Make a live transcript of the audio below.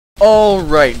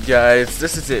Alright guys,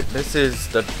 this is it. This is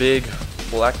the big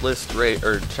blacklist rate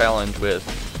or challenge with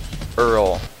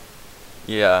Earl.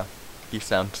 Yeah, he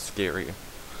sounds scary.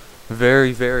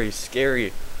 Very, very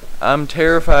scary. I'm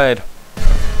terrified.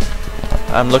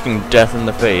 I'm looking death in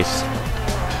the face.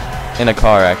 In a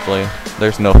car, actually.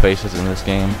 There's no faces in this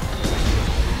game.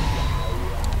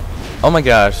 Oh my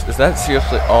gosh, is that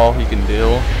seriously all he can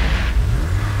do?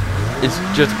 It's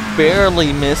just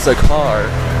barely miss a car.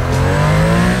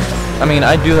 I mean,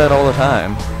 I do that all the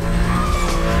time.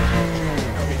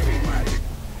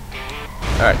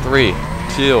 Alright, 3,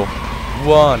 2,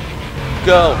 1,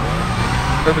 go!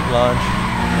 Perfect launch.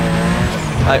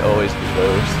 I always do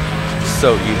those.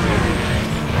 So easy.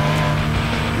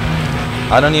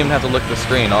 I don't even have to look at the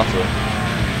screen, also.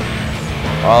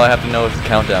 All I have to know is the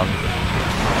countdown.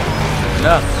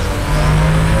 No.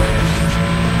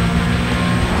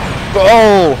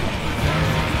 Go!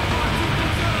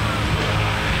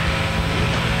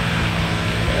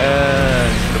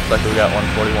 And looks like we got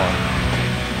 141.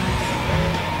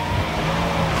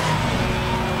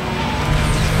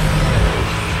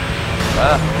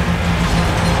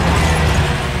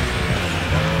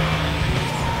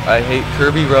 I hate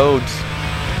curvy roads.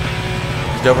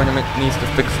 The government needs to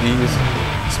fix these,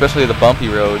 especially the bumpy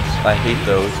roads. I hate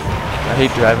those. I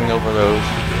hate driving over those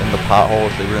and the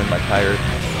potholes. They ruin my tires.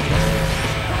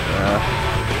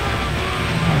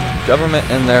 Government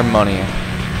and their money.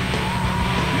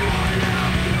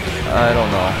 I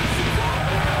don't know.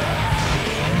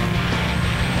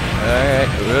 Alright,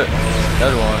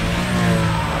 another one.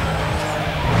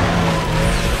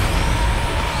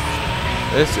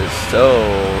 This is so...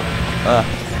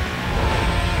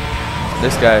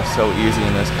 This guy is so easy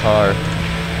in this car.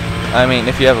 I mean,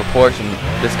 if you have a Porsche,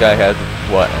 this guy has,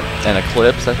 what, an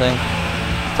Eclipse, I think?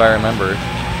 If I remember.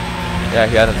 Yeah,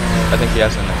 I think he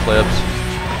has an Eclipse.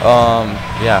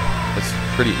 Yeah, it's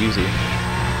pretty easy.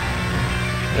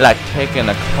 Like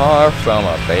taking a car from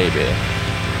a baby.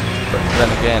 But then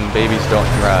again, babies don't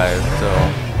drive, so...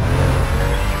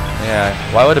 Yeah,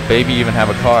 why would a baby even have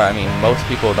a car? I mean, most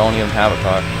people don't even have a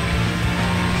car.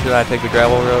 Should I take the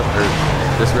gravel road, or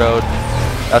this road?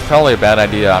 That's probably a bad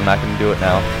idea. I'm not going to do it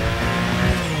now.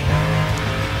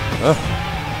 Ugh.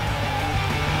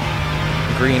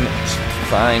 Green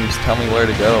signs tell me where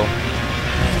to go.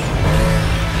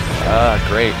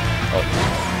 Great.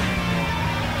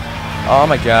 Oh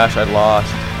my gosh, I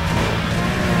lost.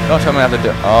 Don't tell me I have to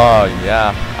do... Oh,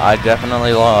 yeah. I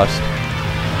definitely lost.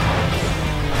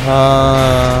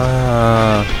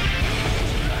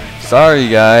 Sorry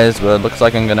guys, but it looks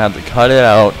like I'm gonna have to cut it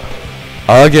out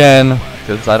again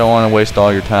because I don't want to waste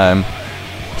all your time.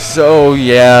 So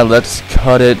yeah, let's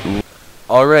cut it.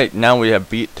 Alright, now we have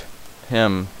beat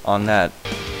him on that.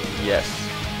 Yes.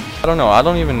 I don't know, I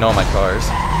don't even know my cars.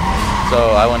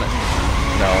 So I want to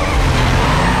know.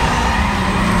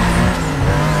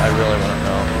 I really want to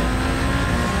know.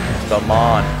 Come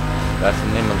on. That's the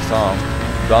name of the song.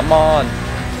 Come on.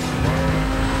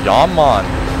 Yaman.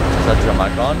 Is that your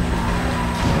mic on?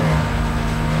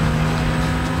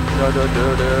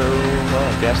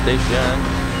 Gas station.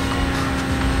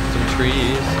 Some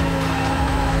trees.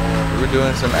 We were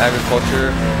doing some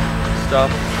agriculture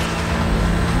stuff.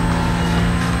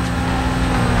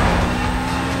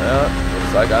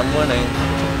 Looks like I'm winning.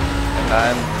 And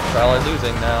I'm probably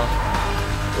losing now.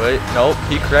 Wait, nope,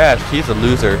 he crashed. He's a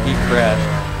loser. He crashed.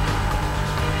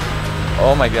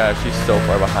 Oh my gosh, he's so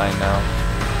far behind now.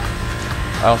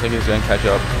 I don't think he's gonna catch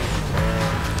up.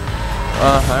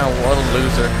 What a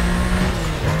loser.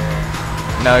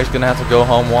 Now he's gonna have to go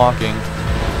home walking.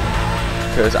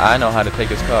 Because I know how to take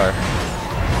his car.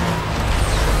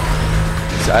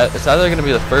 It's either gonna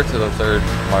be the first or the third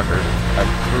marker.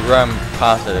 I'm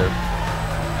positive.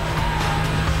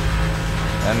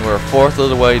 And we're a fourth of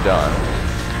the way done.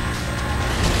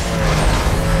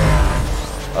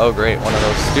 Oh great, one of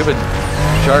those stupid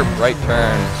sharp right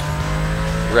turns.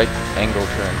 Right angle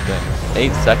turn things.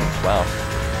 8 seconds, wow.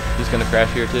 He's gonna crash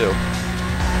here too.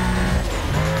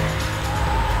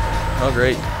 Oh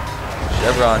great.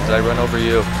 Chevron, did I run over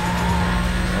you?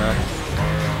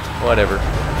 Whatever.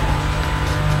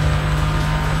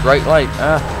 Bright light,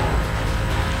 Uh-oh.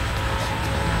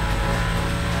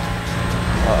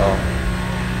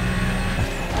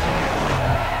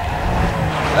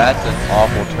 That's an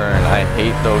awful turn. I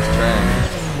hate those turns.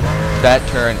 That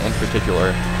turn in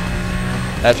particular.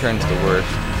 That turn's the worst.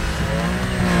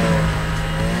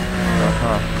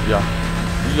 Yeah,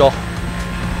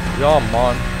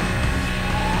 man.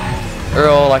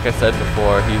 Earl, like I said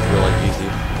before, he's really easy.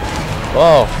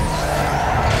 Whoa.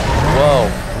 Whoa,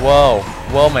 whoa,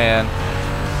 whoa, man.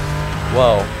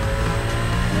 Whoa.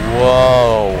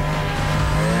 Whoa.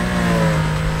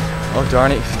 Oh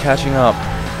darn it, he's catching up.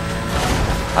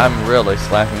 I'm really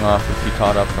slacking off if he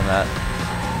caught up from that.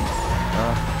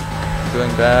 I'm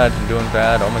doing bad, I'm doing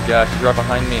bad. Oh my gosh, he's right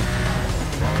behind me.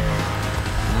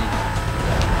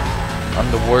 I'm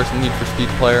the worst Need for Speed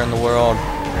player in the world.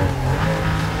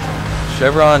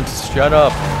 Chevron, shut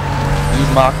up. You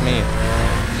mock me.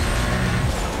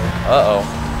 Uh-oh.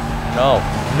 No.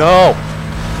 No!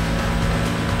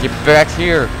 Get back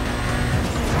here.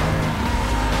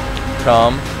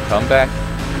 Come back.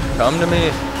 Come to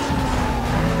me.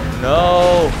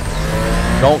 No!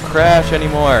 Don't crash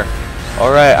anymore.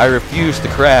 Alright, I refuse to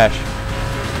crash.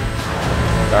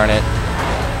 Darn it.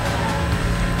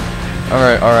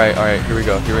 Alright, here we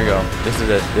go. This is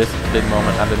it. This is the big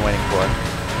moment I've been waiting for.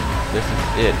 This is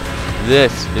it.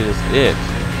 This is it.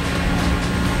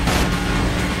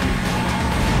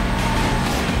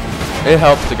 It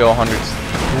helps to go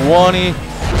 120.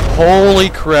 Holy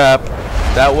crap.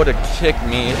 That would have kicked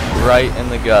me right in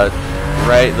the gut.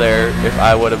 Right there if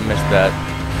I would have missed that.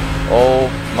 Oh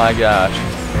my gosh.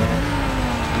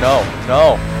 No.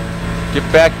 Get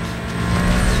back.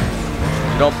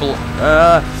 You don't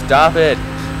stop it.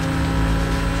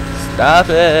 Stop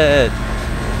it.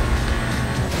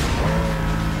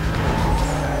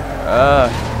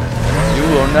 You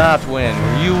will not win.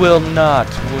 You will not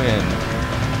win.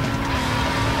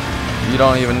 You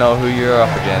don't even know who you're up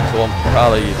against. Well,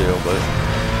 probably you do, but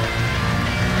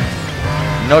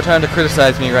no time to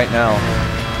criticize me right now.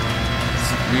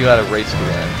 We got a race to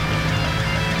win.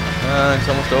 It's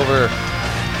almost over.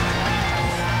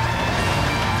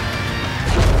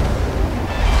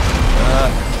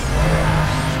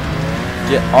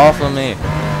 Get off of me.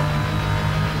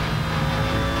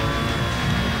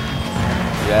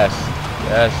 Yes.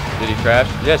 Did he crash?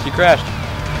 Yes, he crashed.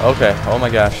 Okay. Oh my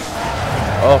gosh.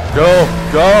 Oh, go!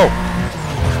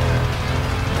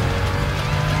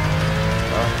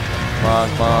 Oh,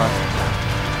 come on.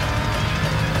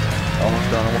 Almost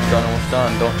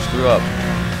done. Don't screw up.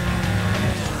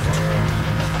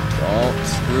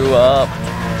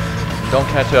 Don't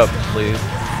catch up, please.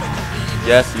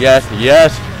 Yes.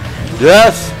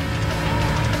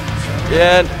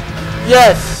 And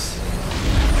yes!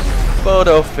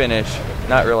 Photo finish.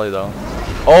 Not really, though.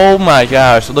 Oh my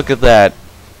gosh, look at that.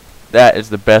 That is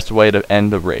the best way to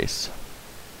end the race.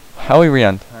 How are we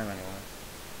on time anyway?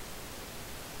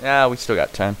 Yeah, we still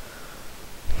got time.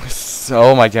 So,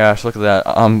 oh my gosh, look at that.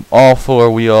 All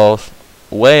four wheels,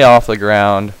 way off the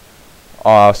ground.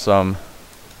 Awesome.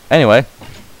 Anyway,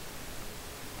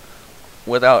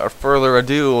 without further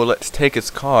ado, let's take his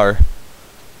car.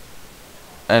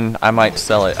 And I might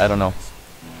sell it, I don't know.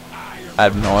 I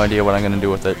have no idea what I'm going to do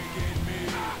with it.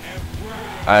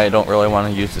 I don't really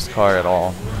want to use this car at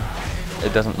all.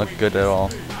 It doesn't look good at all.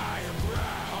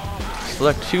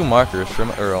 Select 2 markers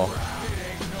from Earl.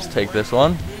 Just take this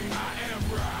one.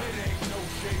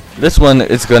 This one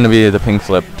is going to be the pink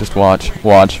slip. Just watch.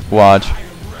 What?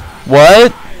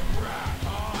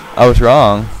 I was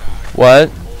wrong. What?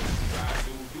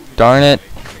 Darn it.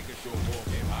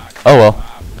 Oh well.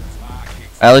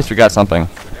 At least we got something.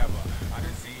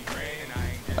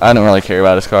 I don't really care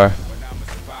about his car.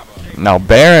 Now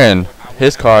Baron,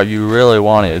 his car you really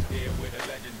wanted.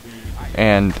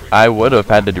 And I would have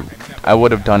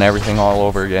done everything all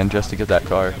over again just to get that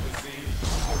car.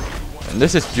 And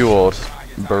this is Jules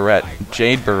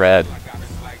Jade Barrett.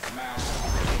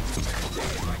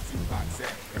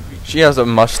 She has a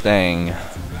Mustang.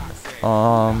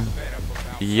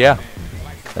 Yeah.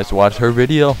 Let's watch her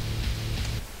video.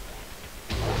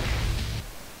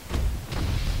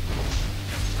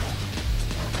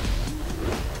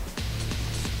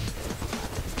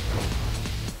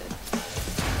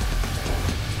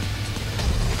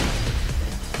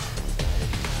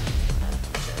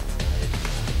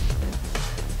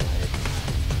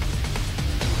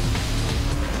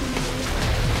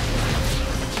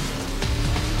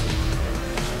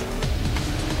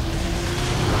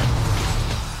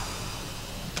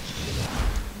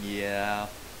 Yeah.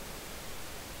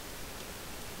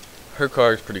 Her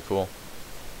car is pretty cool.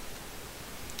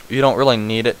 You don't really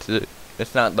need it to.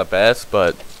 It's not the best,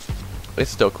 but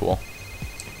it's still cool.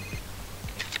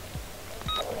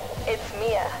 It's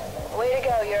Mia. Way to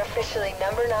go, you're officially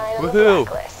number 9 on the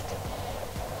Blacklist.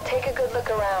 Take a good look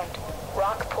around.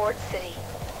 Rockport City.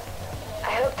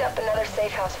 I hooked up another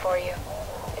safe house for you.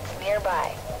 It's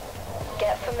nearby.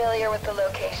 Get familiar with the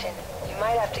location. You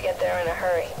might have to get there in a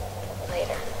hurry.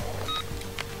 Later.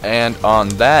 And on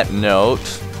that note,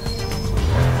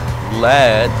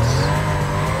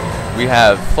 we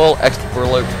have full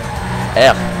exploration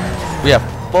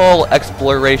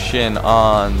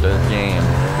on the game.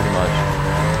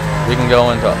 We can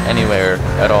go into anywhere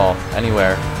at all,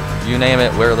 anywhere. You name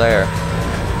it, we're there.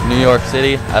 New York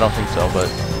City? I don't think so, but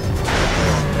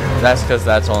that's because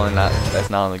that's not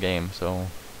in the game. So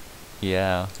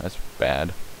yeah, that's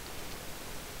bad.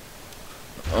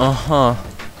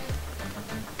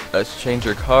 Let's change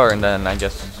your car, and then I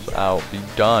guess I'll be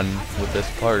done with this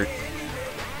part.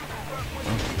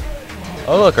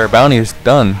 Oh look, our bounty is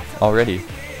done already.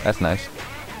 That's nice.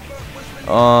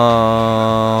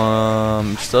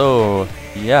 So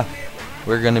yeah,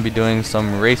 we're gonna be doing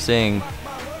some racing.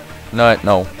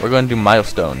 No, we're gonna do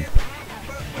milestone.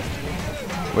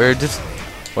 We're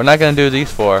not gonna do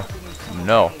these four.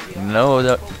 No,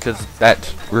 because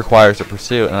that requires a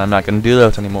pursuit, and I'm not gonna do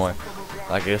those anymore.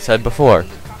 Like I said before,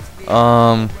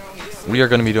 we are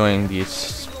gonna be doing these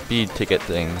speed ticket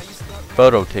things,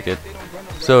 photo ticket.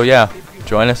 So yeah,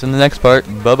 join us in the next part.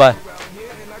 Bye bye.